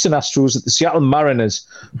the Houston Astros at the Seattle Mariners.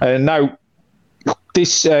 Now,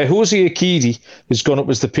 this Jose Urquidy has gone up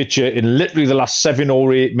as the pitcher in literally the last 7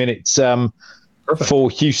 or 8 minutes for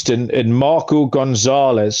Houston, and Marco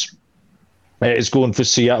Gonzalez is going for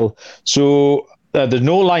Seattle. So there's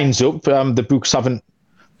no lines up. The books haven't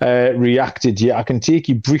reacted yet. I can take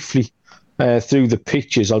you briefly through the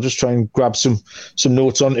pitches. I'll just try and grab some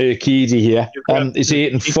notes on Urquidy here. It's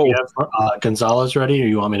 8-4. You have Gonzalez ready, or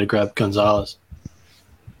you want me to grab Gonzalez?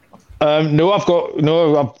 No,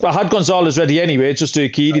 I had Gonzalez ready anyway. It's just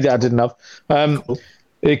Urquidy that I didn't have. Cool.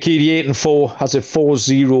 Urquidy 8-4 has a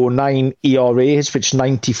 4.09 ERA. He's pitched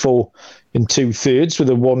 94 in 2/3 with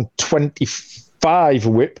a 125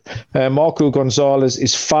 whip. Marco Gonzalez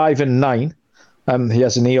is 5-9. He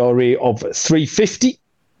has an ERA of 3.50.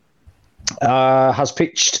 Has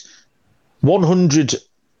pitched 100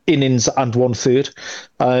 innings and 1/3,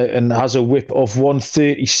 and has a whip of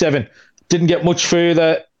 137. Didn't get much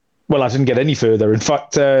further. Well, I didn't get any further, in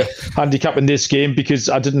fact, handicapping this game because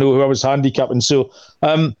I didn't know who I was handicapping. So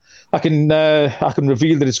I can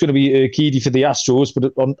reveal that it's going to be Urquidy for the Astros.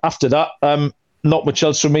 But after that, not much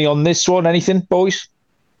else from me on this one. Anything, boys?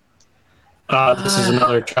 This is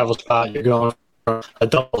another travel spot. You're going for a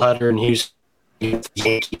doubleheader in Houston, the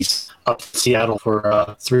Yankees up to Seattle for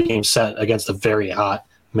a 3-game set against a very hot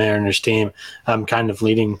Mariners team. I'm kind of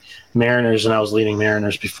leading Mariners, and I was leading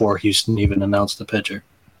Mariners before Houston even announced the pitcher.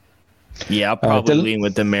 Yeah, I'll probably lean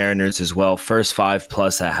with the Mariners as well. First 5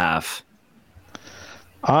 plus a half.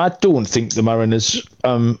 I don't think the Mariners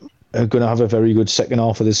are going to have a very good second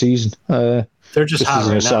half of the season. They're just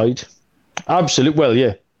hot right now. Absolutely. Well,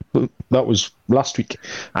 yeah. That was last week.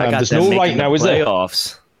 There's no right now, is there?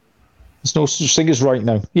 There's no such thing as right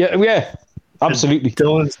now. Yeah. Absolutely.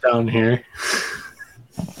 Dylan's down here.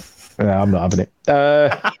 I'm not having it.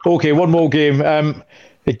 Okay, one more game.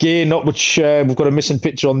 Again, not much. We've got a missing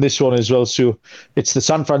pitcher on this one as well. So it's the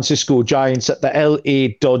San Francisco Giants at the LA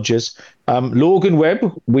Dodgers. Logan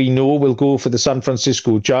Webb, we know, will go for the San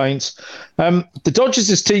Francisco Giants. The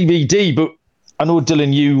Dodgers is TBD, but I know,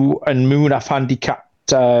 Dylan, you and Moon have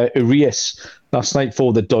handicapped Urias last night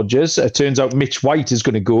for the Dodgers. It turns out Mitch White is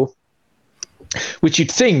going to go, which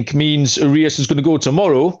you'd think means Urias is going to go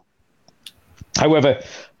tomorrow. However,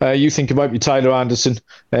 you think it might be Tyler Anderson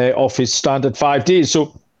off his standard 5 days.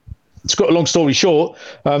 So it's got a long story short.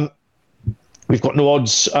 We've got no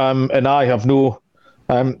odds, and I have no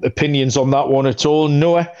opinions on that one at all.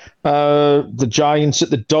 Noah, the Giants at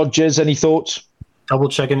the Dodgers, any thoughts? Double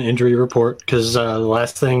checking injury report, because the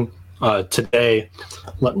last thing today,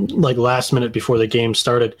 like last minute before the game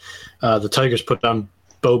started, the Tigers put Bo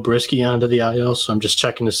Brisky onto the IL, so I'm just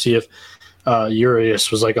checking to see if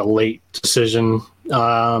Urias was like a late decision.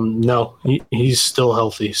 No, he's still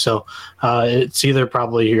healthy. So it's either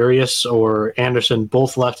probably Urias or Anderson,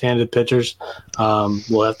 both left-handed pitchers.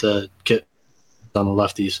 We'll have to get on the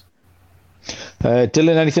lefties.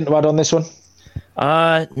 Dylan, anything to add on this one?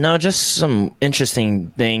 No, just some interesting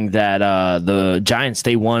thing that the Giants,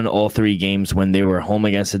 they won all 3 games when they were home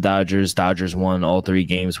against the Dodgers. Dodgers won all 3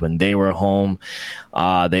 games when they were home.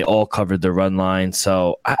 They all covered the run line.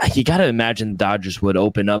 So you got to imagine the Dodgers would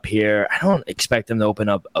open up here. I don't expect them to open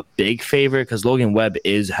up a big favorite because Logan Webb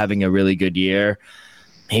is having a really good year.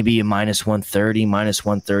 Maybe a -130,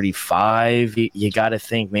 -135. You got to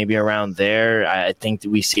think maybe around there. I think that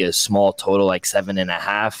we see a small total, like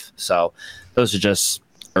 7.5. So those are just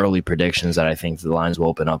early predictions that I think the lines will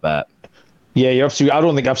open up at. Yeah, you're absolutely. I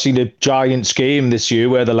don't think I've seen a Giants game this year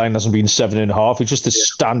where the line hasn't been 7.5. It's just a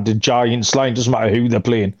standard Giants line. Doesn't matter who they're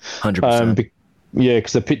playing. 100%. Yeah,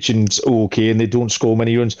 because the pitching's okay and they don't score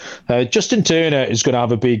many runs. Justin Turner is going to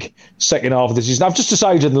have a big second half of the season. I've just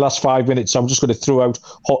decided in the last 5 minutes I'm just going to throw out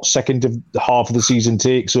hot second half of the season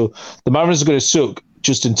take. So the Mariners are going to suck.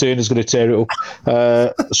 Justin Turner's going to tear it up.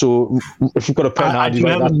 So if you've got a pen I handy, do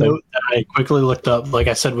have a note that I quickly looked up. Like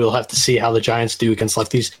I said, we'll have to see how the Giants do against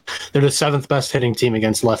lefties. They're the 7th best hitting team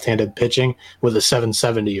against left-handed pitching with a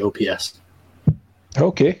 770 OPS.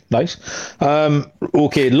 Okay, nice.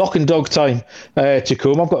 Okay, lock and dog time to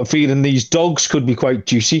come. I've got a feeling these dogs could be quite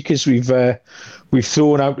juicy because we've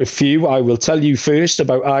thrown out a few. I will tell you first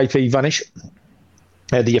about IP Vanish,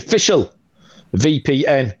 the official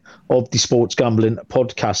VPN of the Sports Gambling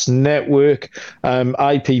Podcast Network.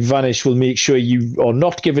 IP Vanish will make sure you are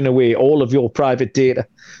not giving away all of your private data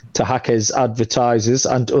to hackers, advertisers,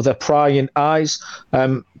 and other prying eyes.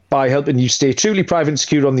 By helping you stay truly private and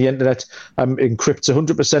secure on the internet, encrypts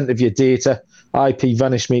 100% of your data. IP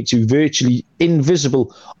Vanish makes you virtually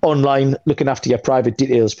invisible online, looking after your private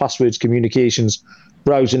details, passwords, communications,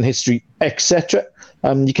 browsing history, etc.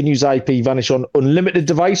 You can use IP Vanish on unlimited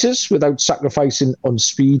devices without sacrificing on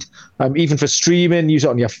speed. Even for streaming, use it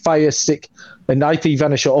on your Fire Stick. And IP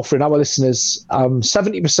Vanish are offering our listeners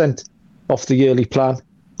 70% off the yearly plan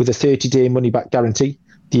with a 30-day money-back guarantee,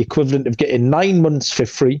 the equivalent of getting 9 months for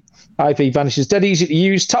free. IP Vanish is dead easy to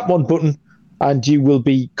use. Tap one button and you will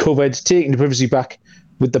be covered, taking the privacy back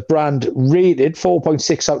with the brand rated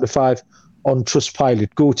 4.6 out of 5 on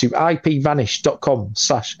Trustpilot. Go to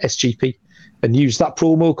ipvanish.com/SGP and use that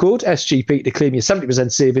promo code SGP to claim your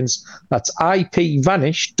 70% savings. That's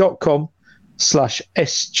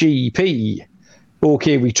ipvanish.com/SGP.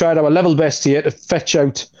 Okay, we tried our level best here to fetch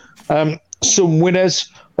out some winners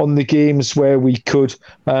on the games where we could.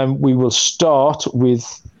 We will start with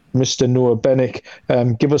Mr. Noah Bennick.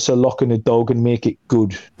 Give us a lock and a dog and make it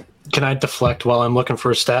good. Can I deflect while I'm looking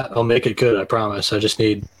for a stat? I'll make it good, I promise. I just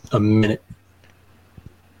need a minute.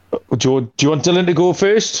 Do you want Dylan to go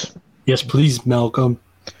first? Yes, please, Malcolm.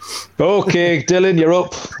 Okay, Dylan, you're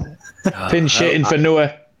up. Pin shitting for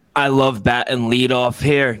Noah. I love bat and lead off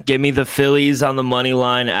here. Give me the Phillies on the money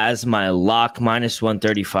line as my lock,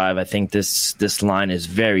 -135. I think this line is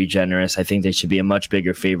very generous. I think they should be a much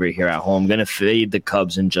bigger favorite here at home. I'm going to fade the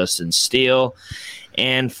Cubs and Justin Steele.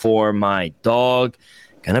 And for my dog,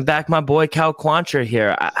 going to back my boy Cal Quantrill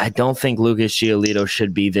here. I don't think Lucas Giolito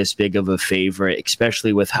should be this big of a favorite,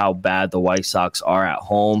 especially with how bad the White Sox are at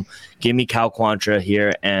home. Give me Cal Quantrill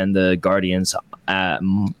here and the Guardians at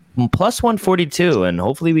 +142, and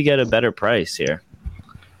hopefully we get a better price here.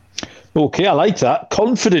 Okay, I like that.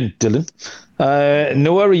 Confident, Dylan.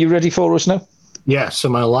 Noah, are you ready for us now? Yeah, so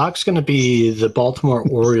my lock's going to be the Baltimore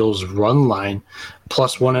Orioles run line,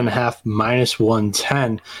 +1.5,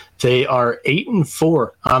 -110. They are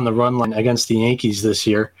 8-4 on the run line against the Yankees this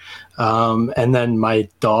year. And then my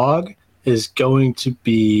dog is going to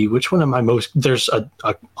be, which one am I most? There's a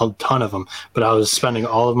ton of them, but I was spending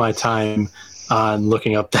all of my time on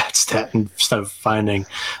looking up that stat instead of finding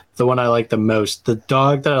the one I like the most. The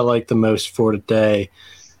dog that I like the most for today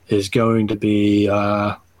is going to be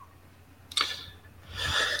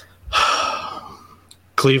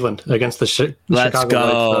Cleveland against the Chicago White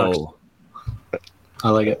Sox. I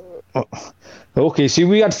like it. Okay, see,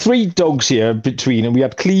 we had 3 dogs here between, and we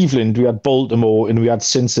had Cleveland, we had Baltimore, and we had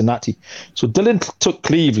Cincinnati. So Dylan took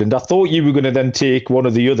Cleveland. I thought you were going to then take one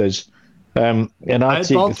of the others. And I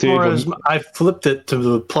take Baltimore the third one. I flipped it to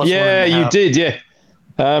the +1.5. Yeah, you did, yeah.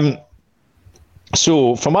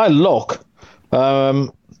 So for my lock, I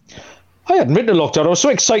hadn't written a lock down. I was so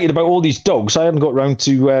excited about all these dogs. I hadn't got round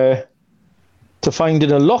to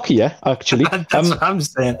finding a lock here, actually. That's what I'm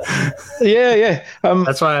saying. Yeah.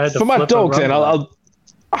 That's why I had to for my flip dogs. and Then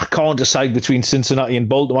I can't decide between Cincinnati and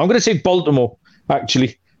Baltimore. I'm going to say Baltimore,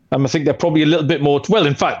 actually. I think they're probably a little bit more. Well,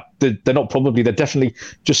 in fact, they're not probably. They're definitely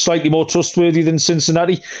just slightly more trustworthy than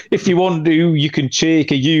Cincinnati. If you want to, you can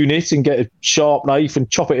take a unit and get a sharp knife and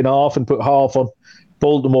chop it in half and put half on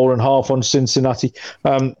Baltimore and half on Cincinnati.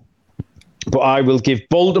 But I will give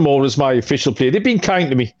Baltimore as my official play. They've been kind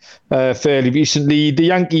to me fairly recently. The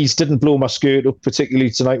Yankees didn't blow my skirt up, particularly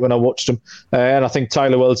tonight when I watched them. And I think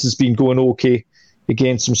Tyler Wells has been going okay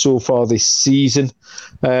against them so far this season.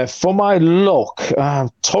 For my lock, I'm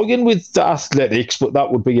toying with the Athletics, but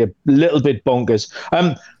that would be a little bit bonkers.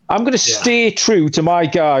 I'm going to stay true to my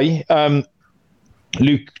guy,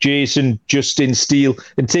 Luke Jason, Justin Steele,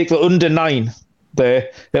 and take the under 9 there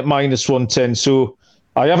at -110. So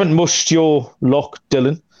I haven't mushed your lock,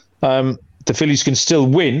 Dylan. The Phillies can still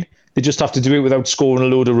win. They just have to do it without scoring a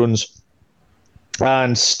load of runs.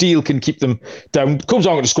 And Steele can keep them down. Cubs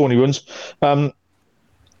aren't going to score any runs.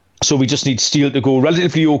 So we just need Steele to go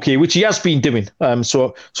relatively okay, which he has been doing.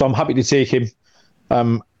 So I'm happy to take him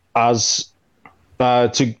as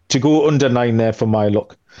to go under 9 there for my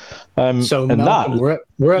lock. So Malcolm,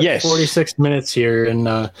 we're at 46 minutes here,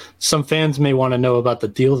 and some fans may want to know about the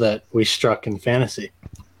deal that we struck in fantasy.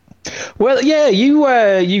 Well, yeah,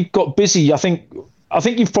 you got busy. I think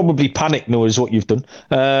you've probably panicked, Noah, is what you've done.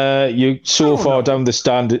 You're so far down the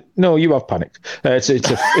stand. No, you have panicked. It's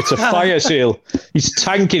a fire sale. He's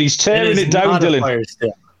tanking. He's tearing it down, Dylan.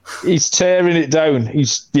 He's tearing it down.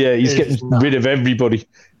 He's getting rid of everybody.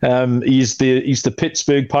 He's the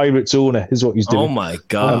Pittsburgh Pirates owner, is what he's doing. Oh my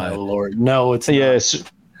God, Lord! No, it's yes. Yeah,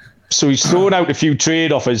 so he's thrown out a few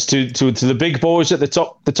trade offers to the big boys at the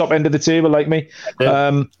top end of the table, like me.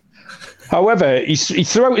 Yeah. However, he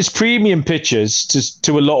threw out his premium pitchers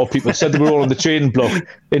to a lot of people, said they were all on the trading block,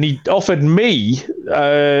 and he offered me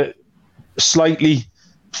slightly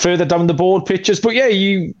further down the board pitchers. But yeah,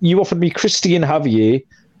 you offered me Christian Javier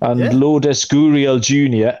and Lourdes Gurriel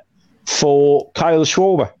Jr. for Kyle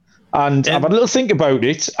Schwarber. And I've had a little think about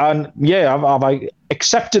it, and I've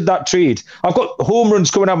accepted that trade. I've got home runs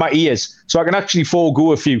coming out my ears, so I can actually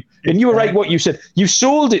forego a few. And you were right what you said. You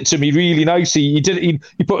sold it to me really nicely. You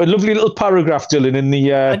put a lovely little paragraph, Dylan, in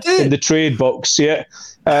the trade box. Yeah,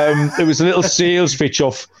 it was a little sales pitch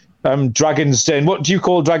off Dragon's Den. What do you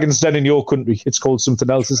call Dragon's Den in your country? It's called something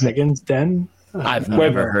else, isn't it? Dragon's Den. I've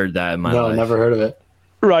never heard that in my life. No, never heard of it.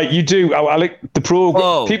 Right, you do. I like the program.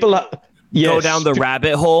 Oh, people go down the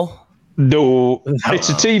rabbit hole. No, it's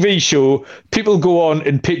a TV show. People go on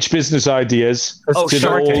and pitch business ideas.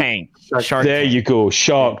 Shark Tank. There you go,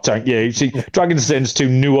 Shark Tank. Yeah, you see, Dragon's Den's too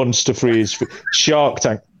nuanced a phrase for Shark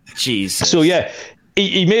Tank. Jesus. So yeah,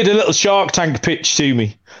 he made a little Shark Tank pitch to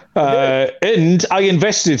me, and I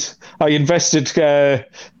invested.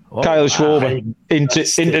 Kyle Schwarber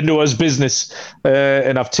into Noah's business,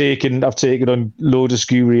 and I've taken on Lourdes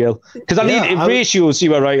Gurriel because I need ratios.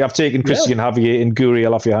 You were right. I've taken Christian Javier and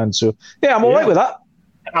Gurriel off your hands, so yeah, I'm all right with that.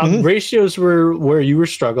 Ratios were where you were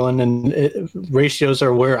struggling, and ratios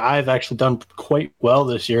are where I've actually done quite well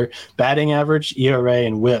this year. Batting average, ERA,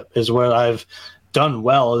 and WHIP is where I've done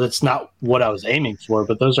well. That's not what I was aiming for,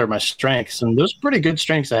 but those are my strengths, and those are pretty good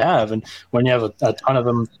strengths I have. And when you have a ton of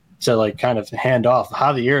them to like kind of hand off,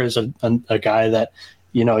 Javier is a guy that,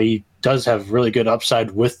 he does have really good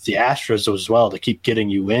upside with the Astros as well to keep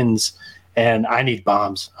getting you wins. And I need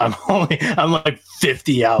bombs. I'm like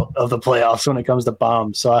 50 out of the playoffs when it comes to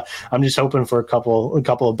bombs. So I'm just hoping for a couple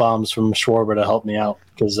of bombs from Schwarber to help me out.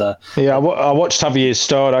 Because I watched Javier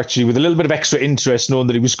start actually with a little bit of extra interest, knowing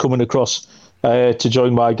that he was coming across to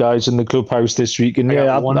join my guys in the clubhouse this week. And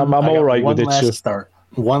I'm all right with it.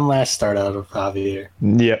 One last start out of Javier.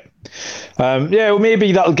 Yeah. Well,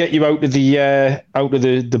 maybe that'll get you out of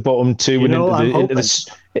the bottom two and into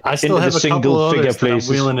the single figure places.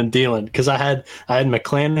 I'm wheeling and dealing because I had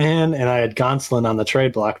McClanahan and I had Gonsolin on the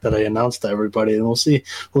trade block that I announced to everybody, and we'll see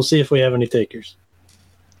if we have any takers.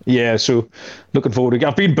 Yeah, so looking forward to it.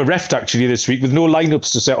 I've been bereft actually this week with no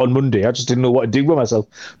lineups to set on Monday. I just didn't know what to do with myself.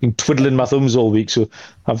 I've been twiddling my thumbs all week, so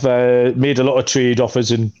I've made a lot of trade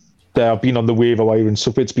offers and I've been on the waiver wire and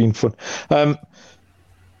stuff. It's been fun.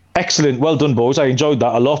 Excellent. Well done, boys. I enjoyed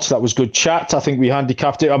that a lot. That was good chat. I think we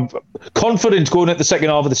handicapped it. I'm confident going into the second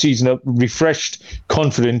half of the season, refreshed,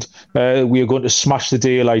 confident. We are going to smash the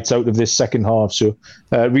daylights out of this second half. So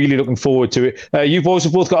really looking forward to it. You boys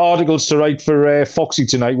have both got articles to write for Foxy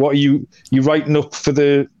tonight. What are you writing up for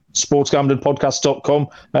the sportsgamblingpodcast.com?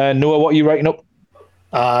 Noah, what are you writing up?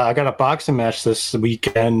 I got a boxing match this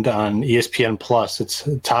weekend on ESPN Plus. It's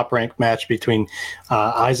a top-ranked match between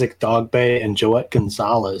Isaac Dogbe and Joet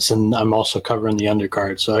Gonzalez, and I'm also covering the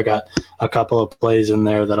undercard. So I got a couple of plays in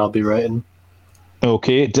there that I'll be writing.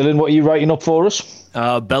 Okay, Dylan, what are you writing up for us?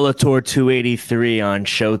 Bellator 283 on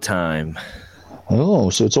Showtime. Oh,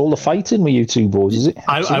 so it's all the fighting with you two boys, is it?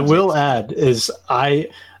 I will add is I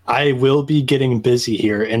will be getting busy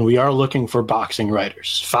here, and we are looking for boxing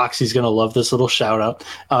writers. Foxy's going to love this little shout out.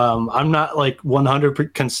 I'm not like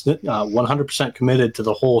 100% committed to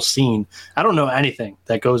the whole scene. I don't know anything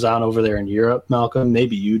that goes on over there in Europe, Malcolm.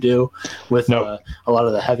 Maybe you do with a lot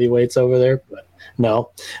of the heavyweights over there, but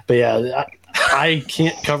no. But yeah, I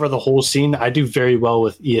can't cover the whole scene. I do very well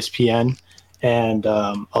with ESPN and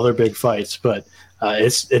other big fights, but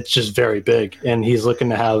it's just very big, and he's looking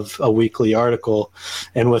to have a weekly article.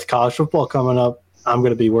 And with college football coming up, I'm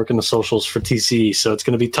going to be working the socials for TCE, so it's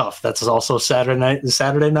going to be tough. That's also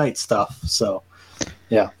Saturday night stuff. So,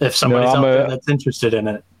 yeah, if somebody's out there that's interested in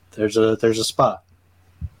it, there's a spot.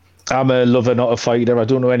 I'm a lover, not a fighter. I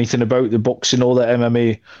don't know anything about the boxing or the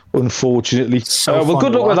MMA, unfortunately. Well,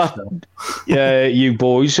 good luck with that. Yeah, you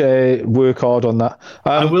boys work hard on that.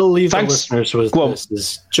 I will leave the listeners with this: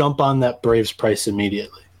 is jump on that Braves price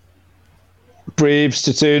immediately. Braves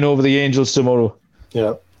to turn over the Angels tomorrow.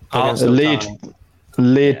 Yeah, late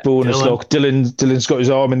bonus lock. Dylan's got his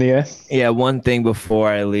arm in the air. Yeah, one thing before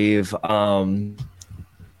I leave,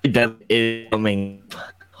 that is coming.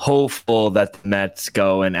 Hopeful that the Mets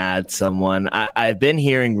go and add someone. I've been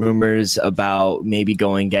hearing rumors about maybe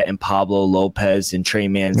going getting Pablo Lopez and Trey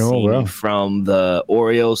Mancini from the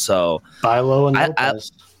Orioles. So Philo and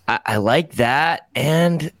Lopez. I like that,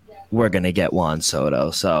 and we're gonna get Juan Soto.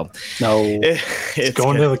 So no, it's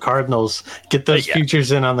going to the Cardinals. Get those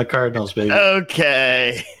futures in on the Cardinals, baby.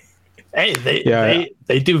 Okay. Hey,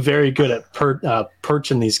 they do very good at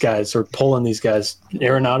perching these guys or pulling these guys.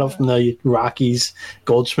 Arenado from the Rockies,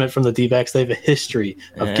 Goldschmidt from the D-backs. They have a history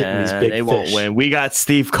of getting these big fish. They won't win. We got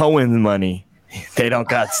Steve Cohen money. They don't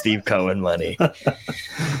got Steve Cohen money.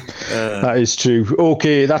 That is true.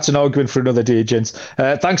 Okay, that's an argument for another day, gents.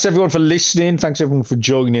 Thanks everyone for listening. Thanks everyone for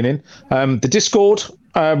joining in. The Discord,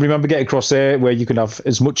 remember, get across there where you can have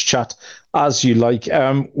as much chat as you like.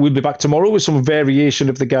 We'll be back tomorrow with some variation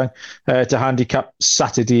of the gang to handicap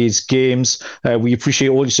Saturday's games. We appreciate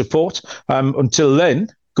all your support. Until then,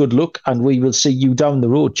 good luck, and we will see you down the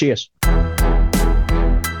road. Cheers.